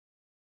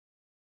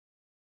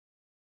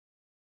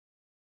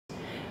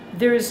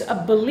there's a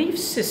belief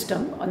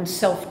system on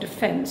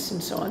self-defense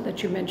and so on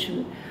that you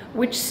mentioned,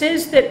 which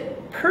says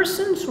that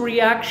persons'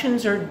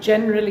 reactions are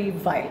generally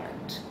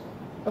violent.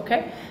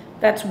 Okay?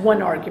 That's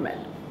one argument.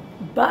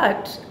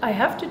 But I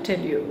have to tell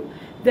you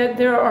that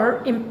there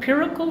are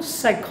empirical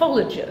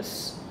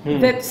psychologists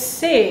that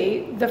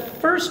say the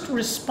first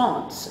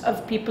response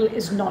of people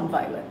is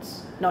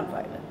nonviolence.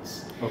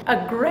 Nonviolence. Okay.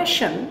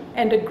 Aggression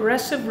and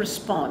aggressive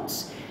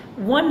response,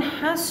 one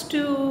has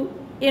to,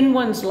 in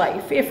one's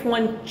life, if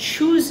one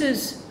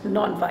chooses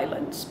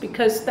nonviolence,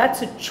 because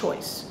that's a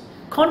choice.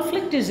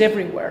 Conflict is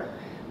everywhere,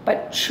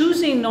 but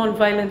choosing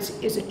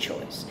nonviolence is a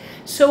choice.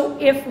 So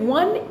if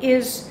one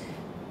is,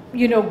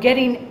 you know,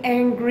 getting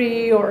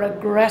angry or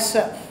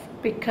aggressive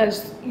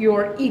because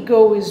your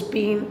ego is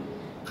being,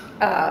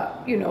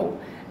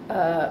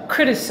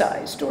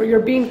 criticized, or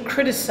you're being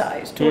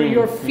criticized, or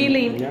you're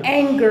feeling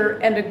anger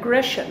and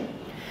aggression,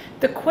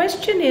 the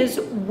question is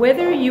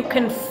whether you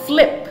can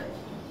flip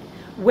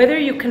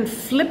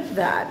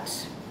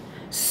that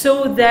so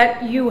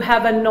that you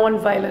have a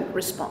nonviolent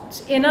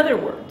response. In other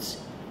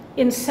words,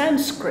 in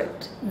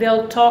Sanskrit,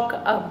 they'll talk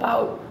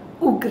about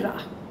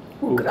ugra,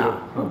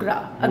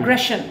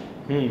 aggression,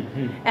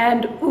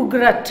 and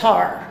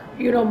ugratar,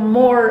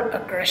 more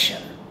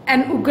aggression,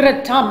 and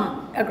ugratam,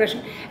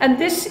 aggression. And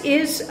this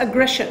is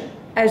aggression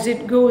as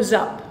it goes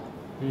up.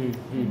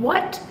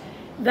 What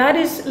that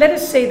is, let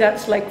us say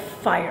that's like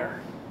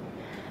fire.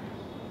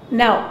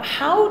 Now,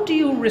 how do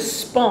you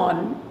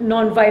respond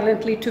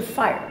nonviolently to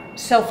fire?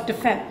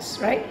 Self-defense,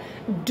 right?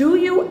 Do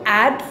you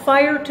add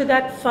fire to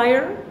that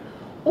fire,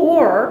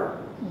 or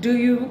do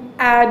you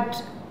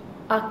add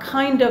a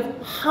kind of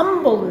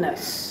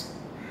humbleness,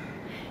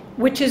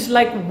 which is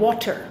like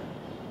water,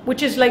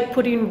 which is like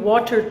putting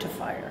water to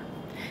fire?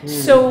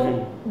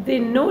 So the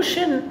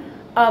notion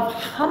of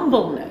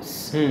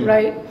humbleness,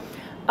 right,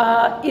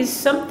 is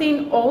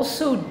something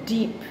also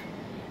deep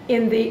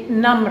in the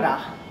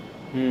namra,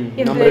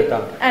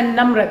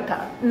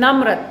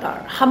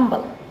 namrata,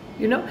 humble,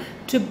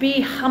 to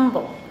be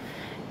humble.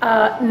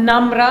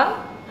 Namra,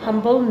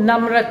 humble,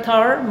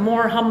 namratar,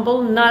 more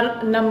humble,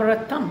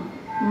 namratam,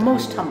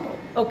 most humble,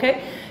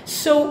 okay?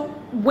 So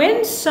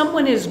when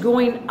someone is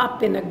going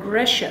up in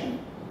aggression,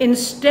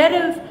 instead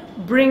of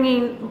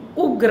bringing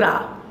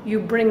ugra, you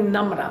bring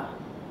namra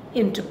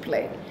into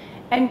play.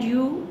 And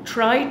you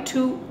try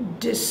to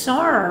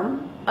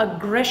disarm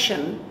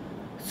aggression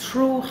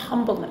through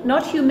humbleness,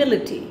 not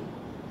humility,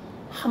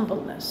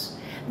 humbleness.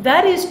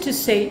 That is to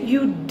say,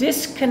 you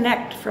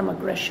disconnect from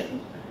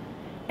aggression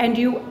and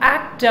you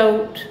act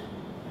out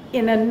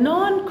in a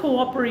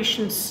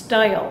non-cooperation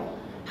style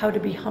how to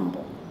be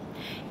humble.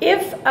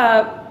 If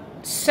a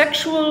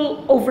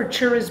sexual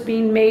overture is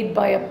being made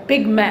by a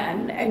big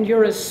man and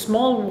you're a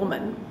small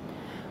woman,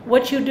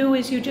 what you do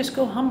is you just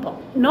go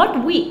humble,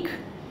 not weak.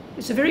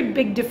 It's a very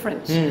big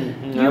difference.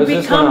 You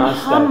become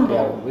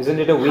humble. Isn't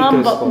it a weak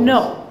response?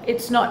 No,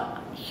 it's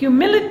not.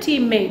 Humility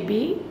may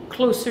be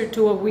closer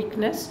to a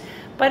weakness,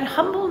 but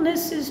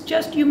humbleness is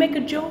just, you make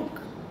a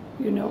joke,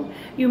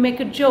 you make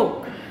a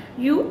joke.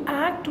 You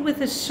act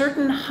with a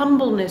certain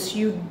humbleness,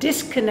 you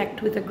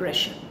disconnect with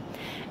aggression.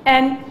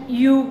 And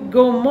you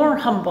go more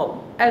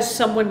humble as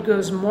someone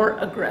goes more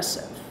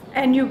aggressive.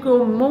 And you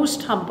go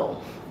most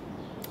humble.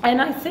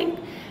 And I think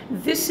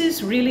this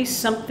is really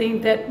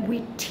something that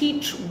we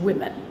teach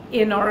women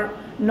in our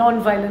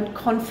nonviolent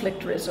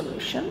conflict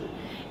resolution,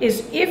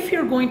 is if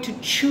you're going to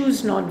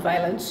choose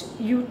nonviolence,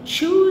 you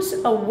choose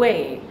a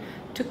way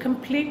to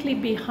completely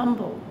be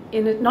humble,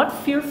 not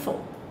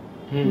fearful,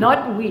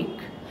 not weak.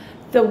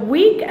 The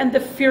weak and the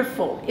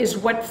fearful is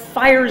what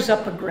fires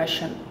up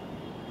aggression.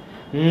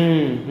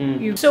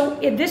 So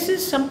this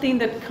is something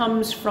that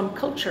comes from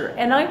culture.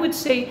 And I would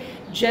say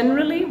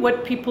generally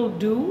what people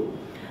do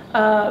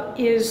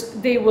is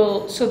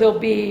there'll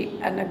be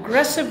an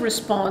aggressive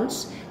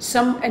response,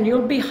 and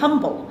you'll be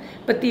humble,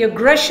 but the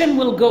aggression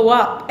will go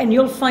up and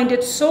you'll find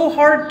it so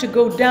hard to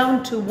go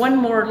down to one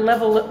more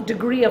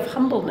degree of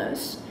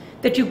humbleness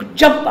that you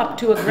jump up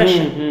to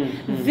aggression.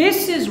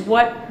 This is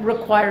what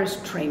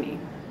requires training.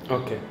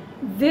 Okay.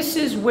 This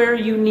is where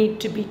you need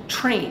to be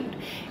trained.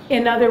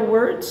 In other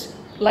words,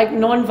 like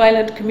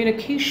nonviolent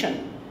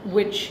communication,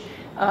 which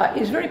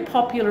is very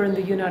popular in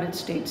the United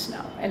States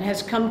now and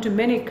has come to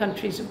many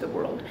countries of the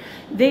world.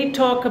 They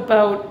talk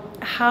about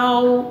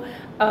how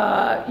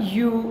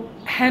you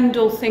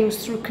handle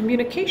things through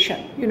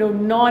communication,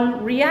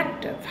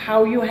 non-reactive,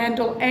 how you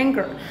handle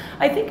anger.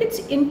 I think it's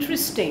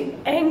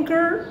interesting.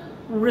 Anger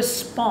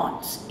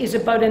response is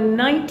about a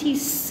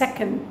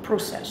 90-second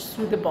process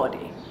through the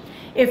body.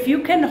 If you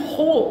can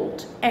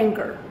hold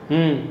anger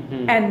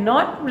and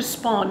not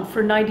respond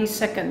for 90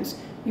 seconds,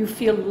 you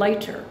feel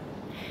lighter.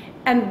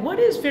 And what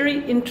is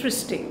very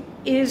interesting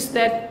is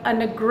that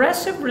an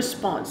aggressive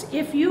response,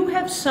 if you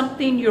have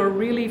something you're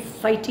really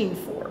fighting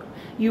for,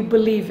 you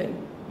believe in,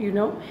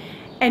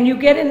 and you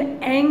get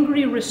an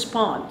angry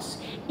response,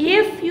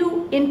 if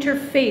you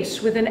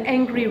interface with an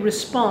angry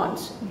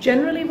response,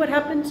 generally what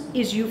happens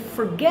is you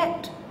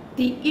forget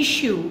the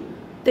issue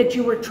that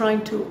you were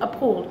trying to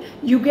uphold.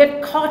 You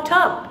get caught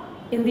up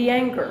in the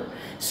anger.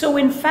 So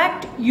in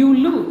fact, you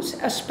lose,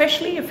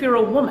 especially if you're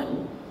a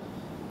woman.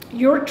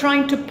 You're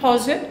trying to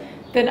posit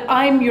that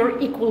I'm your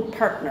equal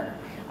partner.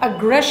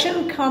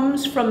 Aggression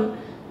comes from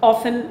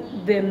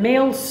often the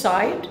male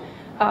side,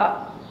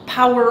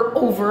 power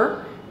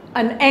over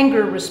an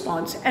anger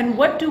response. And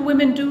what do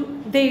women do?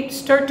 They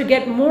start to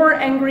get more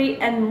angry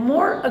and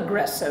more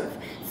aggressive,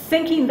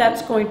 thinking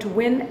that's going to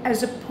win,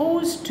 as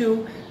opposed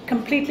to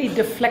completely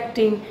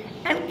deflecting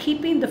and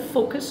keeping the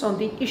focus on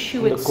the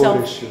issue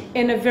itself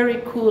in a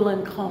very cool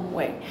and calm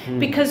way.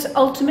 Because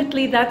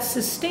ultimately that's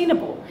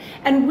sustainable.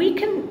 And we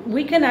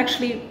can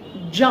actually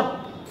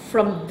jump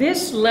from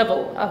this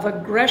level of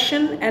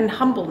aggression and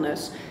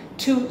humbleness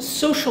to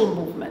social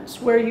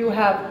movements, where you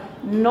have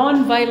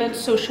non-violent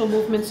social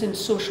movements and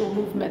social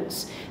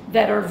movements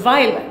that are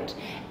violent.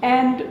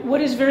 And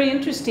what is very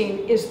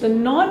interesting is the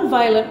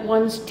non-violent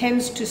ones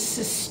tends to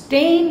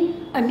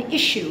sustain an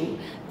issue.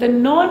 The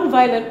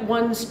non-violent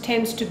ones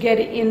tends to get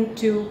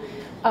into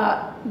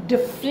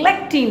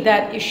deflecting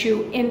that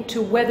issue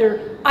into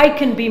whether I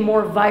can be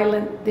more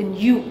violent than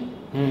you.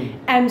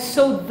 And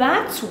so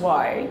that's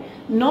why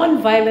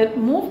non-violent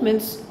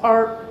movements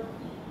are,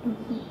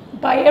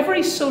 by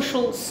every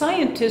social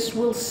scientist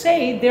will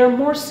say, they're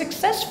more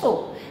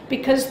successful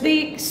because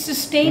they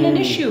sustain an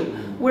issue,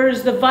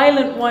 whereas the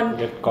violent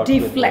one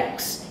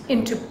deflects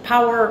into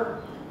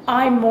power.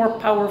 I'm more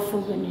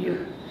powerful than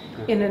you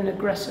in an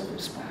aggressive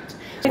response.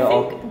 I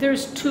think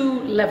there's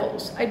two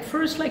levels. I'd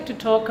first like to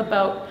talk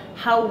about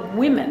how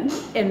women,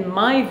 in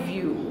my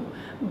view,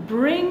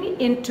 bring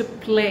into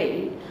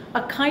play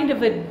a kind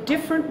of a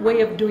different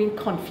way of doing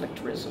conflict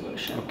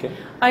resolution.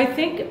 I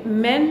think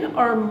men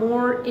are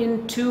more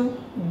into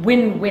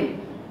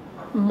win-win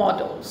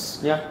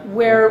models,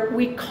 where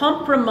we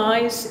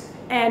compromise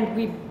and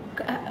we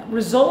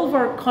resolve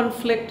our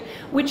conflict,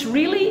 which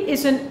really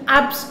is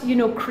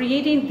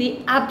creating the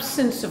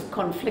absence of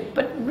conflict,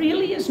 but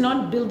really is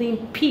not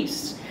building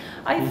peace.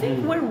 I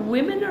think where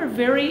women are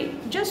very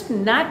just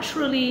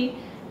naturally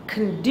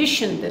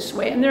conditioned this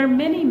way, and there are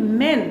many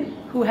men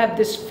who have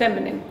this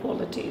feminine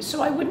quality.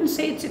 So I wouldn't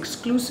say it's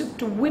exclusive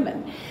to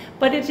women,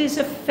 but it is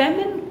a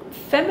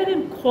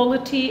feminine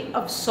quality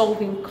of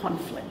solving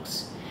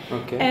conflicts.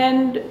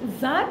 And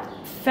that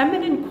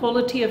feminine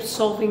quality of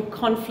solving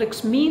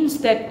conflicts means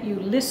that you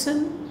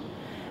listen,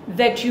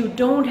 that you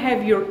don't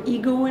have your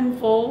ego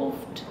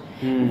involved,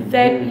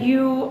 that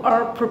you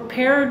are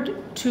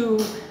prepared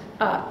to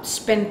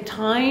spend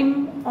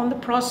time on the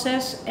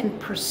process and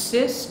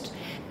persist,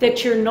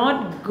 that you're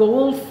not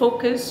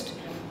goal-focused.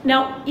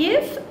 Now,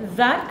 if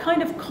that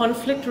kind of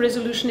conflict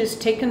resolution is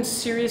taken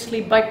seriously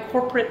by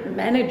corporate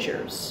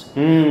managers,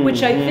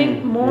 which I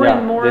think more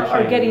and more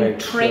are getting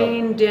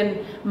trained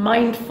in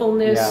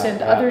mindfulness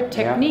and other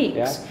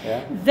techniques,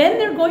 then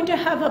they're going to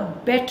have a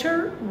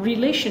better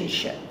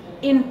relationship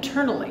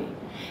internally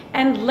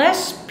and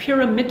less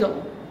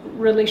pyramidal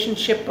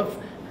relationship of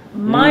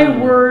my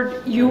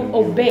word, you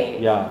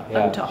obey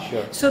on top.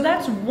 So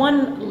that's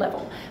one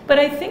level. But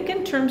I think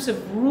in terms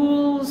of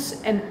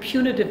rules and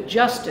punitive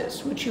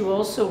justice, which you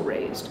also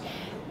raised,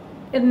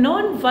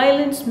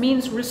 non-violence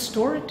means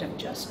restorative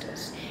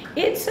justice.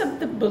 It's of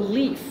the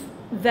belief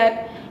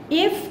that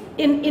if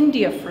in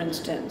India, for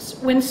instance,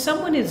 when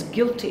someone is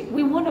guilty,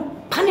 we want to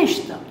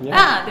punish them.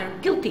 They're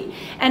guilty.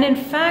 And in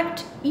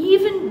fact,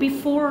 even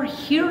before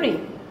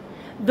hearing,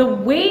 the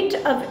weight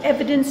of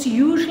evidence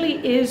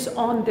usually is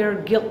on their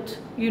guilt,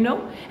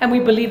 and we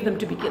believe them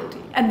to be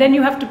guilty. And then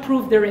you have to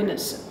prove they're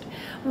innocent,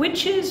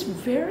 which is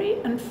very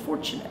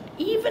unfortunate.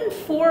 Even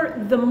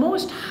for the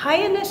most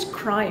heinous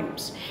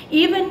crimes,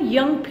 even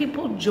young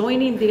people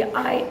joining the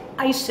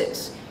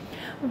ISIS,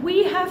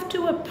 we have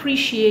to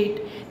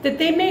appreciate that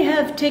they may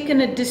have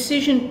taken a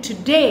decision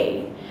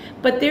today,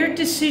 but their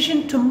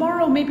decision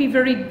tomorrow may be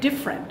very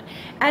different.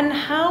 And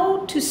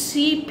how to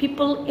see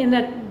people in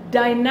a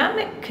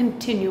dynamic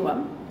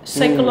continuum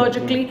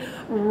psychologically,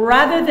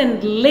 rather than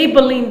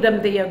labeling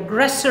them the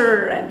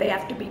aggressor and they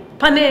have to be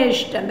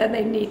punished and then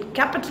they need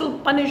capital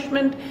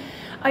punishment.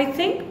 I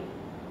think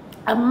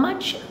a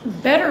much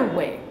better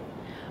way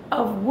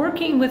of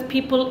working with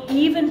people,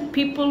 even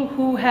people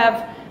who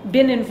have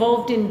been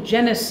involved in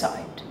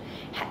genocide,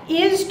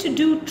 is to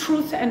do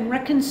truth and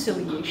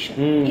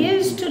reconciliation,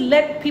 is to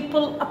let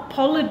people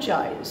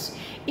apologize,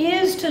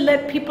 is to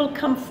let people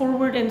come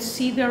forward and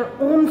see their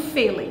own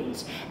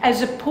failings,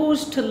 as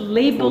opposed to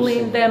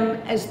labeling them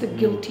as the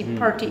guilty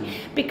party.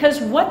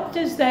 Because what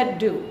does that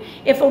do?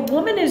 If a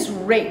woman is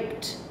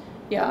raped,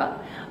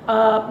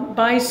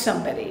 by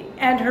somebody,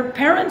 and her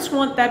parents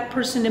want that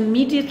person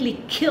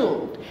immediately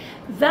killed,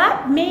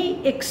 that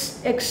may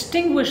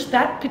extinguish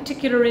that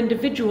particular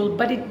individual,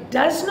 but it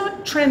does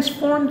not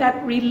transform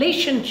that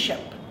relationship.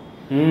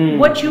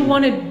 What you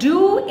want to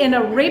do in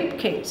a rape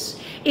case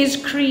is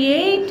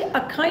create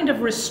a kind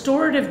of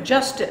restorative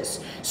justice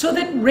so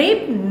that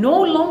rape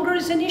no longer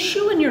is an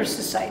issue in your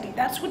society.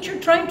 That's what you're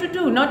trying to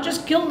do, not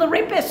just kill the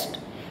rapist,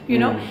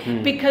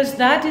 because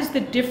that is the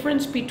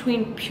difference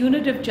between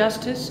punitive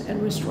justice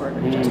and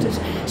restorative justice.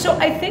 So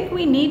I think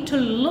we need to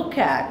look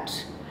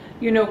at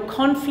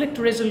conflict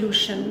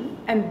resolution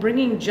and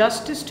bringing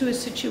justice to a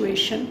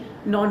situation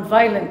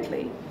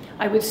non-violently.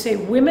 I would say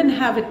women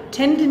have a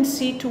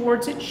tendency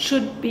towards it,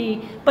 should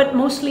be, but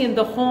mostly in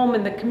the home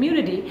and the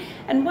community.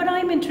 And what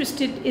I'm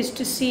interested is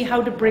to see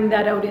how to bring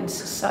that out in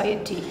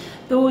society,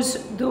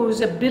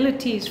 those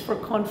abilities for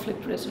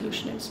conflict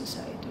resolution in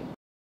society.